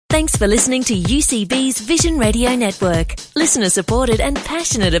Thanks for listening to UCB's Vision Radio Network. Listener supported and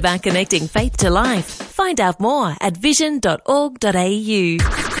passionate about connecting faith to life. Find out more at vision.org.au.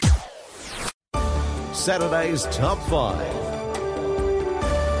 Saturday's Top 5.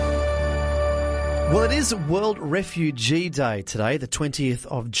 Well, it is World Refugee Day today, the 20th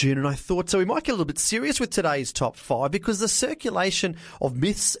of June, and I thought so we might get a little bit serious with today's Top 5 because the circulation of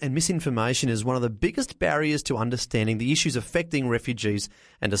myths and misinformation is one of the biggest barriers to understanding the issues affecting refugees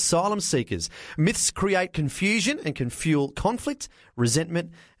and asylum seekers. Myths create confusion and can fuel conflict,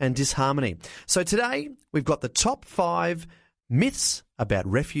 resentment and disharmony. So today we've got the top 5 myths about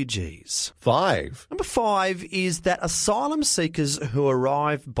refugees. 5. Number 5 is that asylum seekers who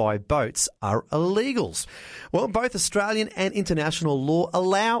arrive by boats are illegals. Well, both Australian and international law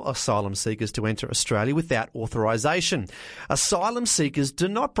allow asylum seekers to enter Australia without authorisation. Asylum seekers do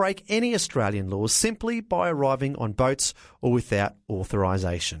not break any Australian laws simply by arriving on boats or without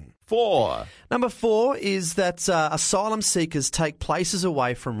authorisation. 4. Number 4 is that asylum seekers take places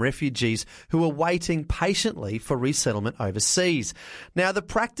away from refugees who are waiting patiently for resettlement overseas. Now, the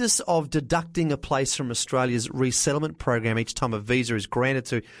practice of deducting a place from Australia's resettlement program each time a visa is granted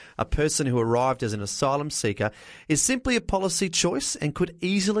to a person who arrived as an asylum seeker is simply a policy choice and could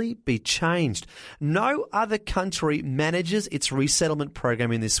easily be changed. No other country manages its resettlement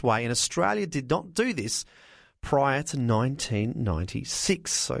program in this way, and Australia did not do this prior to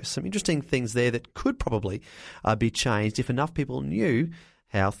 1996. So some interesting things there that could probably be changed if enough people knew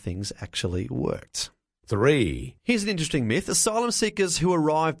how things actually worked. 3. Here's an interesting myth. Asylum seekers who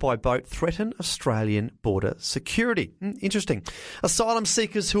arrive by boat threaten Australian border security. Interesting. Asylum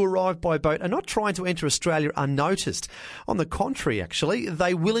seekers who arrive by boat are not trying to enter Australia unnoticed. On the contrary, actually,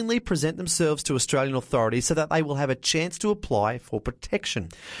 they willingly present themselves to Australian authorities so that they will have a chance to apply for protection.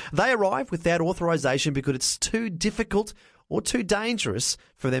 They arrive without authorisation because it's too difficult or too dangerous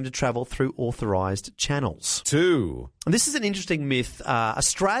for them to travel through authorised channels. 2. And this is an interesting myth.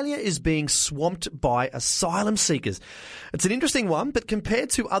 Australia is being swamped by asylum seekers. It's an interesting one, but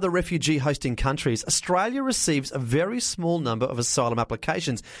compared to other refugee hosting countries, Australia receives a very small number of asylum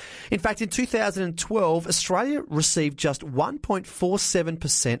applications. In fact, in 2012, Australia received just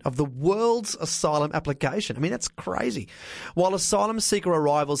 1.47% of the world's asylum application. I mean, that's crazy. While asylum seeker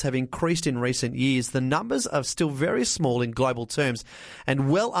arrivals have increased in recent years, the numbers are still very small in global terms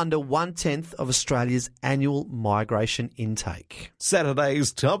and well under 1/10 of Australia's annual migration intake.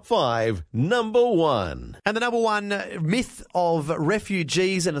 Saturday's Top 5, number 1. And the number 1 myth of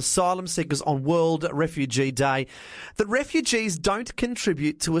refugees and asylum seekers on World Refugee Day, that refugees don't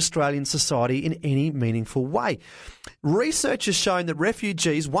contribute to Australian society in any meaningful way. Research has shown that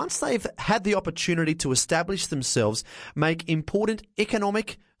refugees, once they've had the opportunity to establish themselves, make important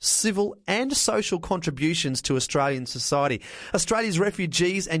economic, civil and social contributions to Australian society. Australia's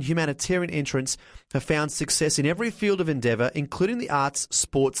refugees and humanitarian entrants have found success in every field of endeavour, including the arts,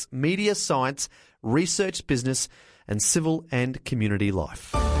 sports, media, science, research, business and civil and community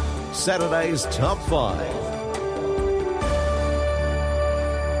life. Saturday's Top 5.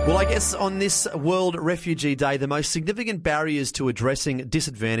 Well, I guess on this World Refugee Day, the most significant barriers to addressing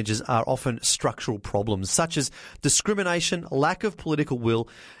disadvantages are often structural problems, such as discrimination, lack of political will,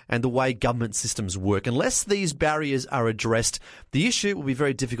 and the way government systems work. Unless these barriers are addressed, the issue will be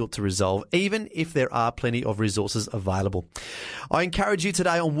very difficult to resolve, even if there are plenty of resources available. I encourage you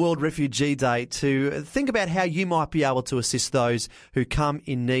today on World Refugee Day to think about how you might be able to assist those who come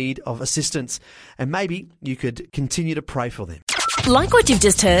in need of assistance, and maybe you could continue to pray for them. Like what you've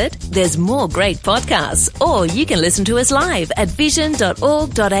just heard? There's more great podcasts, or you can listen to us live at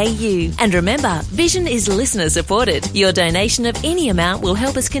vision.org.au. And remember, Vision is listener supported. Your donation of any amount will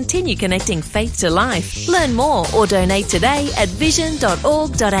help us continue connecting faith to life. Learn more or donate today at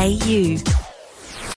vision.org.au.